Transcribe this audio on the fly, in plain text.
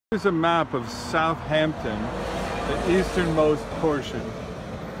Here's a map of Southampton, the easternmost portion.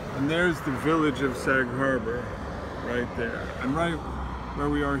 And there's the village of Sag Harbor, right there. And right where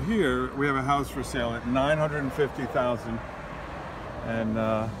we are here, we have a house for sale at $950,000. And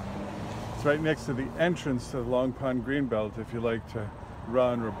it's right next to the entrance to the Long Pond Greenbelt if you like to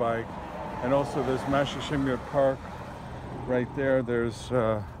run or bike. And also there's Mashashimia Park right there. There's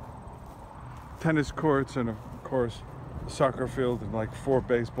tennis courts and of course a soccer field and like 4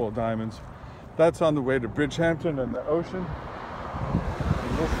 baseball diamonds. That's on the way to Bridgehampton and the ocean.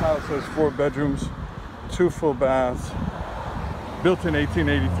 And this house has 4 bedrooms, 2 full baths, built in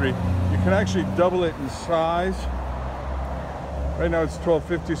 1883. You can actually double it in size. Right now it's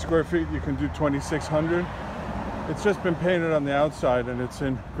 1250 square feet. You can do 2600. It's just been painted on the outside and it's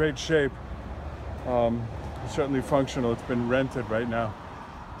in great shape. Certainly functional. It's been rented right now.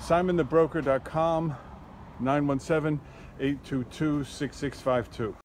 SimonTheBroker.com, 917-822-6652.